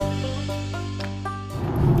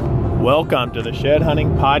Welcome to the Shed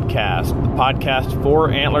Hunting Podcast, the podcast for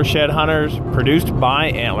antler shed hunters, produced by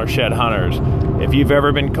antler shed hunters. If you've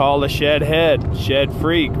ever been called a shed head, shed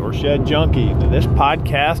freak, or shed junkie, then this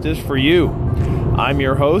podcast is for you. I'm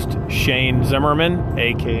your host, Shane Zimmerman,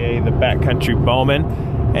 aka the Backcountry Bowman,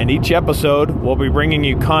 and each episode we'll be bringing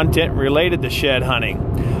you content related to shed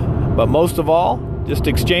hunting. But most of all, just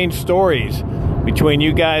exchange stories between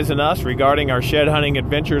you guys and us regarding our shed hunting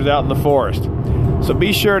adventures out in the forest. So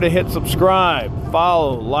be sure to hit subscribe,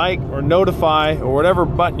 follow, like, or notify, or whatever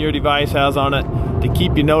button your device has on it to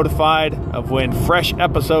keep you notified of when fresh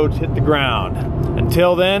episodes hit the ground.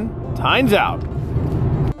 Until then, time's out.